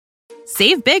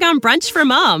Save big on brunch for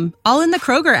mom, all in the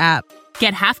Kroger app.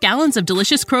 Get half gallons of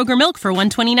delicious Kroger milk for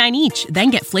 $1.29 each.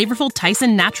 Then get flavorful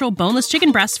Tyson natural boneless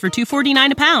chicken breasts for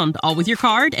 $2.49 a pound, all with your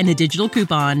card and a digital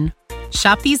coupon.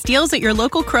 Shop these deals at your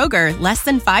local Kroger, less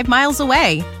than 5 miles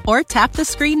away. Or tap the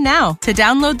screen now to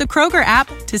download the Kroger app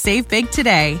to save big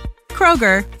today.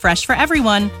 Kroger, fresh for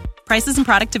everyone. Prices and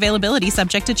product availability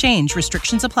subject to change.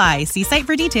 Restrictions apply. See site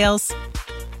for details.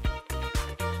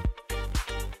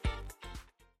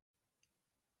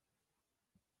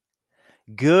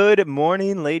 Good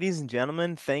morning, ladies and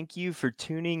gentlemen. Thank you for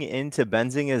tuning into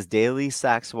Benzinga's Daily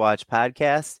Stocks Watch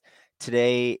podcast.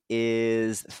 Today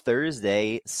is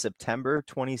Thursday, September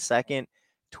 22nd,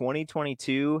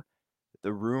 2022.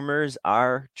 The rumors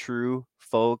are true,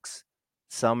 folks.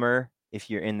 Summer, if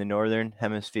you're in the northern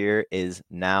hemisphere, is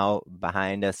now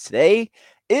behind us. Today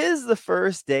is the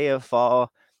first day of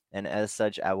fall, and as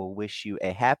such, I will wish you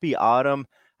a happy autumn.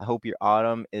 I hope your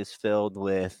autumn is filled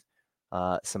with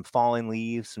some falling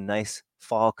leaves, some nice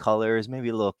fall colors, maybe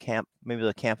a little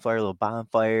campfire, a little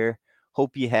bonfire.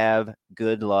 Hope you have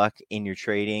good luck in your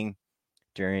trading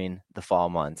during the fall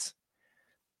months.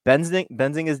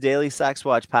 Benzinga's Daily Stocks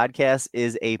Watch podcast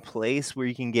is a place where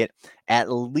you can get at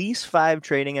least 5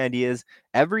 trading ideas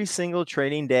every single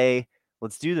trading day.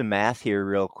 Let's do the math here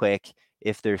real quick.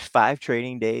 If there's 5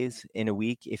 trading days in a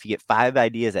week, if you get 5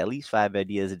 ideas, at least 5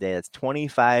 ideas a day, that's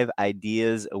 25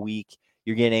 ideas a week.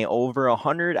 You're getting over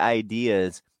 100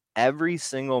 ideas every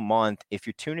single month. If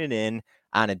you're tuning in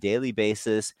on a daily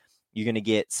basis, you're going to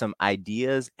get some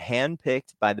ideas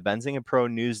handpicked by the Benzinga Pro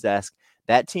News Desk.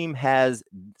 That team has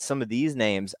some of these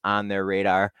names on their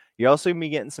radar. You're also going to be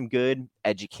getting some good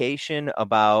education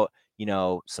about,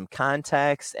 some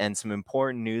context and some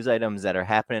important news items that are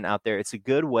happening out there. It's a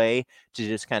good way to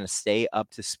just kind of stay up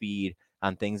to speed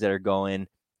on things that are going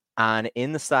on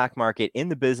in the stock market, in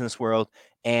the business world,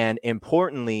 and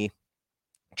importantly,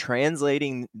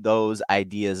 translating those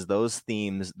ideas, those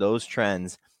themes, those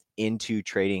trends into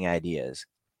trading ideas.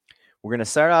 We're going to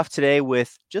start off today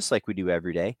with, just like we do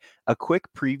every day, a quick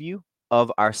preview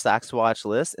of our stocks to watch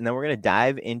list, and then we're going to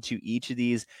dive into each of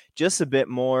these just a bit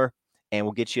more, and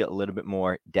we'll get you a little bit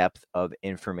more depth of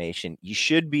information. You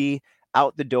should be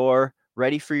out the door,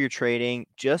 ready for your trading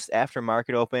just after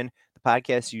market open. The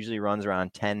podcast usually runs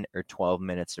around 10 or 12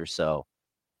 minutes or so.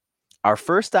 Our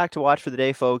first stock to watch for the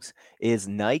day, folks, is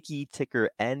Nike, ticker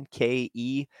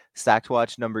NKE. Stock to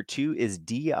watch number 2 is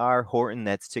DR Horton,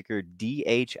 that's ticker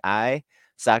DHI.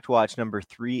 Stock to watch number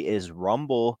 3 is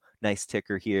Rumble. Nice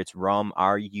ticker here. It's RUM,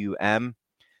 RUM.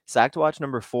 Stock to watch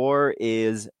number 4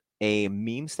 is a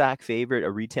meme stock favorite,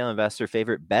 a retail investor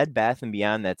favorite, Bed Bath &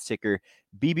 Beyond. That's ticker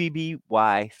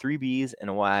BBBY, 3 B's and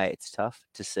a Y. It's tough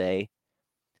to say.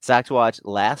 Stock to watch,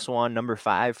 last one, number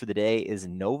 5 for the day is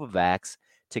NVAX,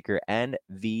 ticker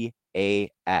NVAX.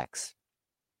 Let's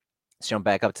jump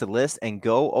back up to the list and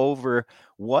go over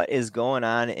what is going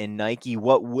on in Nike,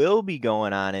 what will be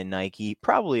going on in Nike.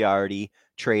 Probably already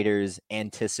traders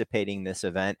anticipating this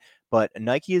event, but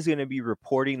Nike is going to be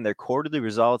reporting their quarterly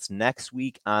results next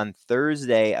week on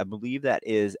Thursday. I believe that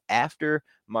is after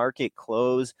market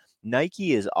close.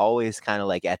 Nike is always kind of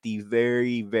like at the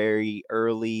very, very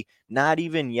early, not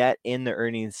even yet in the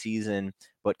earnings season,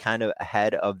 but kind of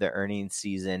ahead of the earnings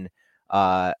season.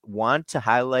 Want to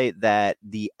highlight that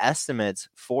the estimates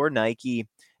for Nike,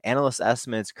 analyst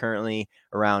estimates currently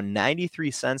around 93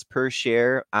 cents per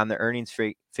share on the earnings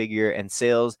figure, and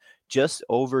sales just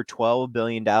over $12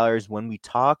 billion. When we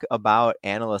talk about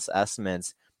analyst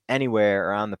estimates anywhere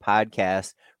or on the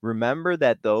podcast, remember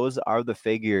that those are the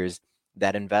figures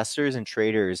that investors and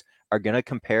traders are going to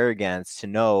compare against to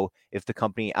know if the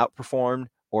company outperformed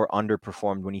or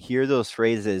underperformed. When you hear those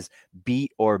phrases,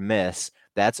 beat or miss,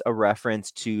 that's a reference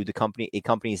to a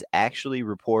company's actually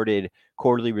reported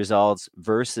quarterly results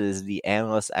versus the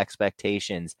analyst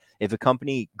expectations. If a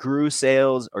company grew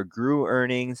sales or grew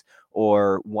earnings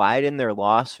or widened their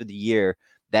loss for the year,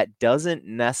 that doesn't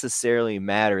necessarily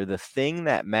matter. The thing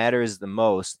that matters the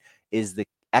most is the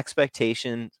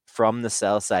expectation from the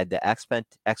sell side, the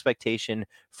expectation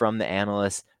from the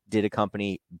analyst. Did a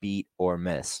company beat or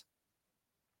miss?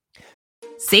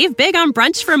 Save big on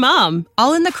brunch for mom,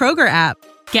 all in the Kroger app.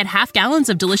 Get half gallons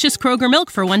of delicious Kroger milk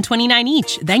for $1.29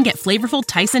 each. Then get flavorful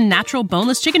Tyson natural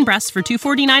boneless chicken breasts for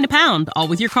 $2.49 a pound, all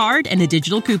with your card and a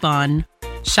digital coupon.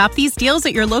 Shop these deals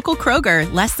at your local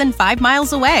Kroger, less than 5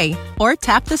 miles away. Or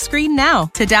tap the screen now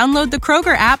to download the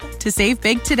Kroger app to save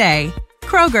big today.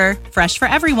 Kroger, fresh for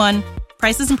everyone.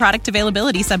 Prices and product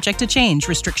availability subject to change.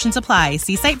 Restrictions apply.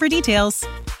 See site for details.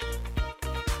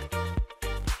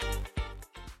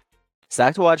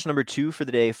 Stock to watch number 2 for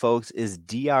the day, folks, is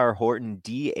DR Horton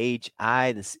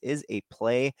DHI. This is a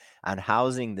play on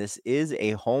housing. This is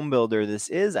a home builder. This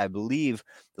is, I believe,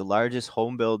 the largest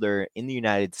home builder in the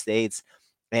United States.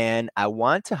 And I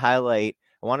want to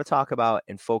talk about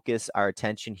and focus our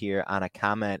attention here on a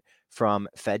comment from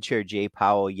Fed Chair Jay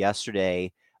Powell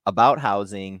yesterday about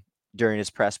housing during his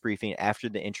press briefing after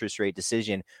the interest rate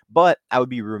decision. But I would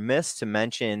be remiss to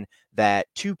mention that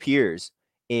two peers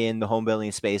in the home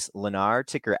building space, Lennar,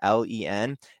 ticker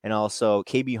LEN, and also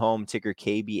KB Home, ticker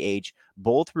KBH,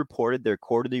 both reported their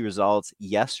quarterly results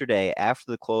yesterday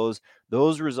after the close.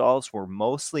 Those results were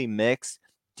mostly mixed.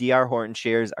 DR Horton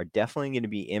shares are definitely going to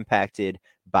be impacted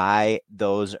by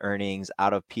those earnings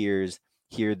out of peers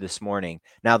here this morning.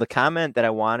 Now, the comment that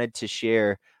I wanted to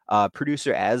share,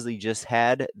 producer Asley just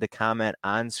had the comment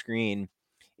on screen.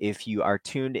 If you are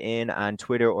tuned in on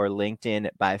Twitter or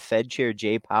LinkedIn, by Fed Chair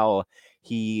Jay Powell,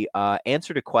 he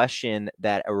answered a question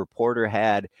that a reporter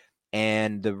had,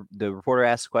 and the reporter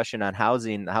asked a question on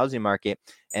the housing market,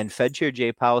 and Fed Chair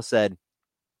Jay Powell said,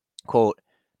 quote,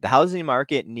 "The housing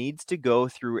market needs to go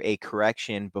through a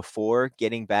correction before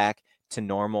getting back to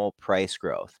normal price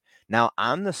growth." Now,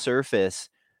 on the surface,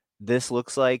 this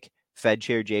looks like Fed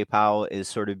Chair Jay Powell is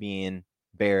sort of being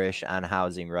bearish on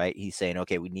housing, right? He's saying,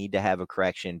 okay, we need to have a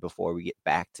correction before we get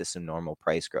back to some normal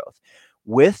price growth.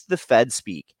 With the Fed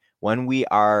speak, when we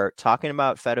are talking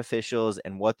about Fed officials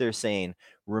and what they're saying,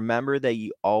 remember that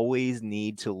you always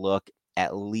need to look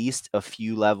at least a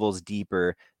few levels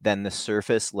deeper than the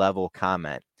surface level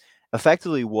comment.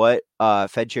 Effectively, what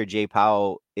Fed Chair Jay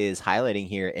Powell is highlighting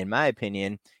here, in my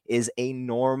opinion, is a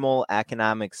normal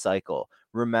economic cycle.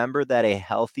 Remember that a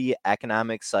healthy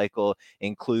economic cycle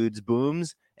includes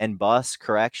booms and busts,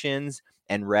 corrections,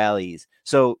 and rallies.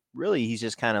 So really, he's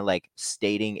just kind of like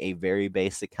stating a very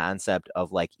basic concept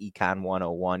of like Econ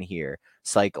 101 here,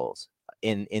 cycles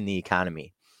in the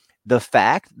economy. The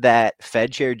fact that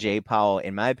Fed Chair Jay Powell,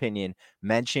 in my opinion,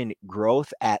 mentioned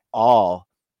growth at all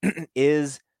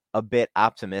is a bit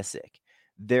optimistic.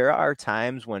 There are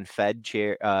times when Fed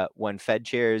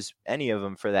chairs, any of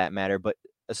them for that matter, but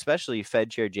especially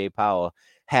Fed Chair Jay Powell,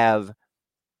 have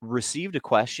received a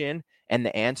question and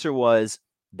the answer was,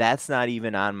 that's not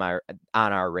even on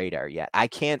our radar yet. I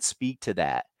can't speak to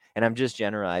that. And I'm just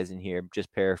generalizing here,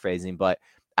 just paraphrasing, but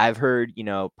I've heard,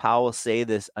 Powell say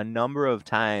this a number of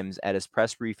times at his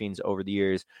press briefings over the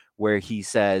years where he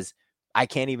says, I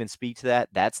can't even speak to that.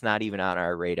 That's not even on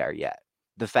our radar yet.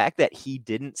 The fact that he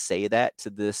didn't say that to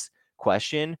this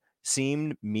question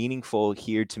seemed meaningful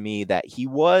here to me, that he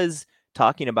was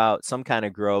talking about some kind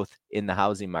of growth in the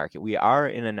housing market. We are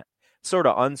in an sort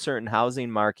of uncertain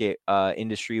housing market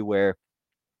industry where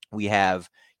we have,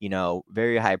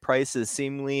 very high prices.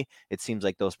 Seemingly, it seems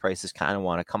like those prices kind of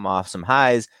want to come off some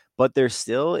highs, but there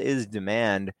still is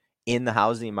demand in the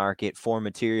housing market for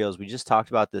materials. We just talked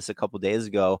about this a couple days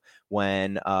ago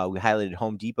when we highlighted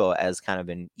Home Depot as kind of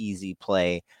an easy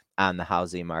play on the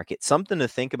housing market. Something to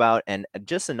think about, and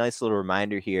just a nice little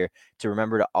reminder here to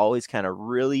remember to always kind of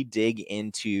really dig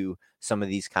into some of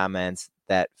these comments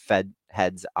that Fed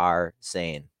heads are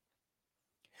saying.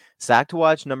 Stock to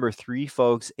watch number 3,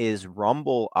 folks, is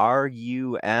Rumble,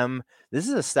 RUM. This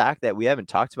is a stock that we haven't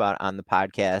talked about on the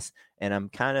podcast, and I'm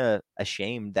kind of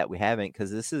ashamed that we haven't,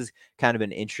 because this is kind of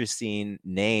an interesting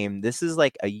name. This is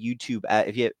like a YouTube,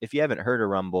 if you haven't heard of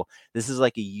Rumble, this is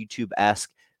like a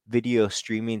YouTube-esque video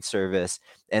streaming service,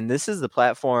 and this is the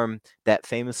platform that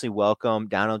famously welcomed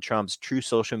Donald Trump's True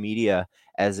Social Media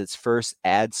as its first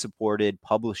ad-supported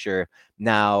publisher.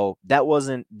 Now, that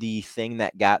wasn't the thing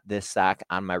that got this stock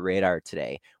on my radar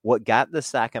today. What got the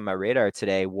stock on my radar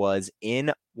today was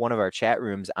in one of our chat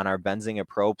rooms on our Benzinga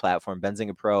Pro platform.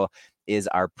 Benzinga Pro is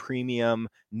our premium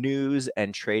news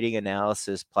and trading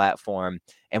analysis platform,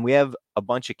 and we have a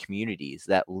bunch of communities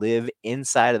that live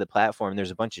inside of the platform.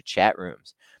 There's a bunch of chat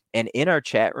rooms. And in our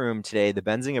chat room today, the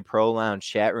Benzinga Pro Lounge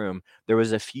chat room, there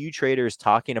was a few traders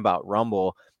talking about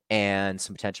Rumble and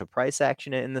some potential price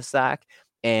action in the stock,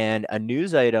 and a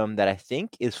news item that I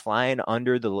think is flying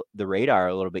under the radar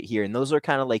a little bit here. And those are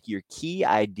kind of like your key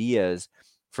ideas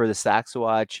for the Stocks to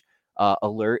Watch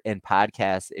alert and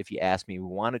podcast. If you ask me, we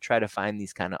want to try to find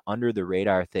these kind of under the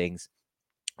radar things.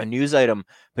 A news item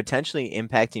potentially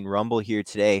impacting Rumble here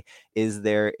today is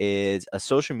there is a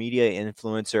social media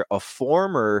influencer, a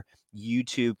former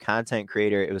YouTube content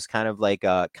creator. It was kind of like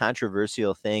a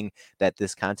controversial thing that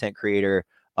this content creator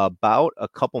about a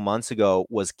couple months ago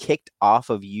was kicked off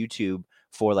of YouTube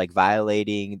for like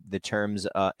violating the terms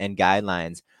and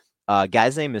guidelines.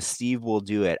 Guy's name is Steve Will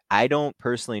Do It. I don't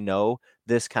personally know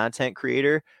this content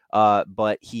creator,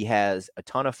 but he has a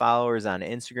ton of followers on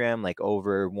Instagram, like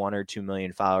over 1 or 2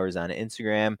 million followers on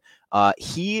Instagram.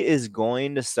 He is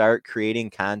going to start creating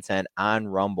content on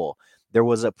Rumble. There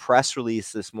was a press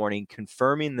release this morning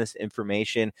confirming this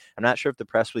information. I'm not sure if the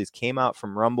press release came out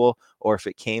from Rumble or if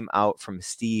it came out from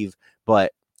Steve,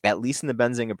 but at least in the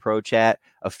Benzinga Pro Chat,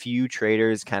 a few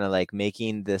traders kind of like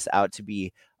making this out to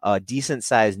be a decent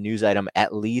sized news item,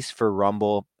 at least for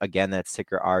Rumble. Again, that's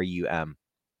ticker RUM.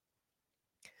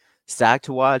 Stock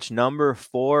to watch number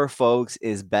 4, folks,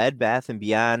 is Bed Bath &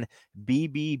 Beyond,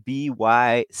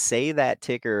 BBBY. Say that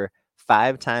ticker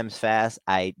 5 times fast.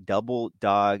 I double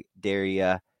dog dare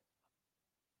ya.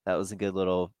 That was a good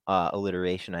little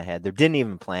alliteration I had there. Didn't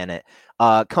even plan it.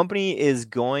 Company is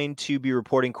going to be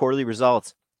reporting quarterly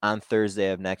results on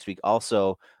Thursday of next week.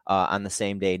 Also on the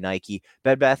same day, Nike.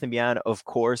 Bed Bath & Beyond, of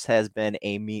course, has been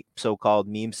a so-called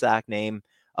meme stock name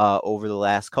over the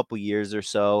last couple years or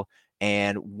so,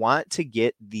 and want to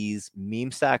get these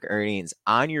meme stock earnings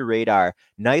on your radar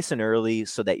nice and early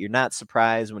so that you're not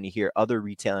surprised when you hear other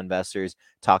retail investors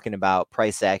talking about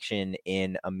price action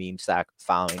in a meme stock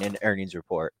following an earnings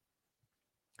report.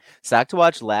 Stock to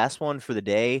watch, last one for the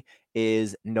day,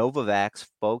 is NVAX,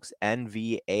 folks,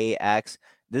 NVAX.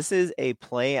 This is a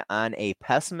play on a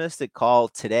pessimistic call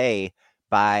today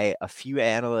by a few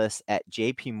analysts at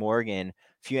JP Morgan.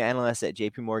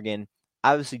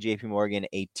 Obviously, JP Morgan,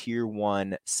 a tier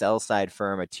 1 sell side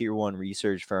firm, a tier 1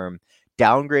 research firm,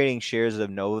 downgrading shares of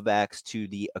Novavax to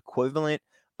the equivalent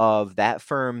of that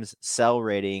firm's sell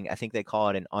rating. I think they call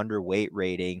it an underweight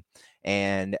rating.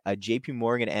 And a JP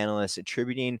Morgan analyst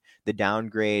attributing the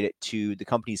downgrade to the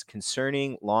company's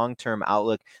concerning long-term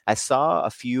outlook. I saw a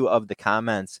few of the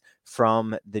comments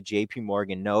from the JP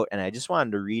Morgan note, and I just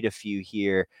wanted to read a few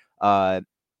here.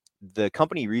 The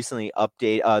company recently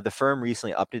the firm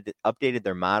recently updated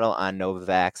their model on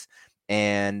Novavax,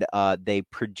 and they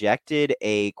projected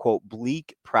a, quote,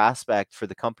 bleak prospect for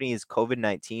the company's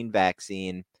COVID-19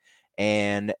 vaccine.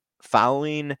 And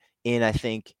following in, I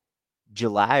think,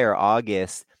 July or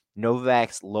August,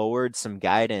 Novavax lowered some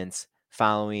guidance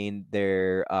following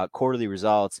their quarterly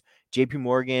results. JP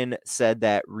Morgan said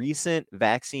that recent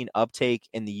vaccine uptake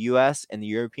in the U.S. and the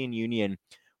European Union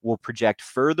will project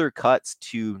further cuts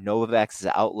to Novavax's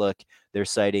outlook. They're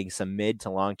citing some mid to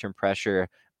long-term pressure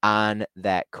on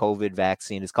that COVID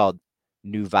vaccine. It's called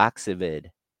Nuvaxovid.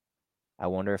 I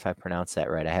wonder if I pronounced that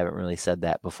right. I haven't really said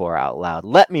that before out loud.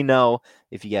 Let me know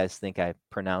if you guys think I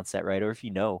pronounced that right, or if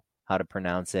you know how to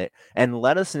pronounce it. And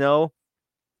let us know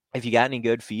if you got any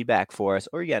good feedback for us,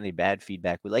 or you got any bad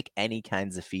feedback. We like any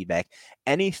kinds of feedback.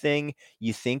 Anything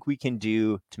you think we can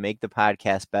do to make the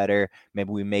podcast better.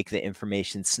 Maybe we make the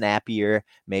information snappier.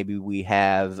 Maybe we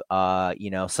have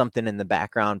something in the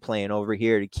background playing over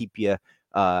here to keep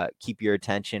your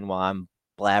attention while I'm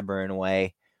blabbering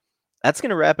away. That's going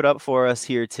to wrap it up for us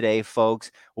here today,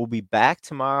 folks. We'll be back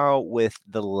tomorrow with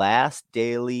the last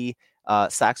daily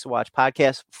Stocks to Watch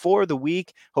podcast for the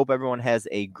week. Hope everyone has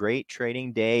a great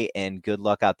trading day and good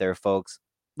luck out there, folks.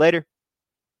 Later.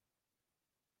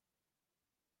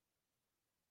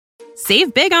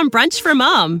 Save big on brunch for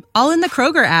mom, all in the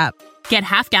Kroger app. Get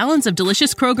half gallons of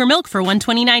delicious Kroger milk for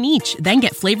 $1.29 each. Then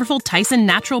get flavorful Tyson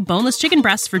natural boneless chicken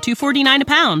breasts for $2.49 a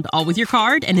pound, all with your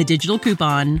card and a digital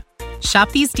coupon.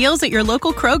 Shop these deals at your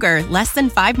local Kroger, less than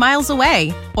 5 miles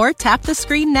away. Or tap the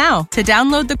screen now to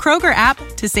download the Kroger app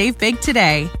to save big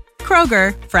today.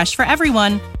 Kroger, fresh for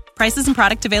everyone. Prices and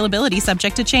product availability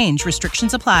subject to change.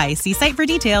 Restrictions apply. See site for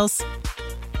details.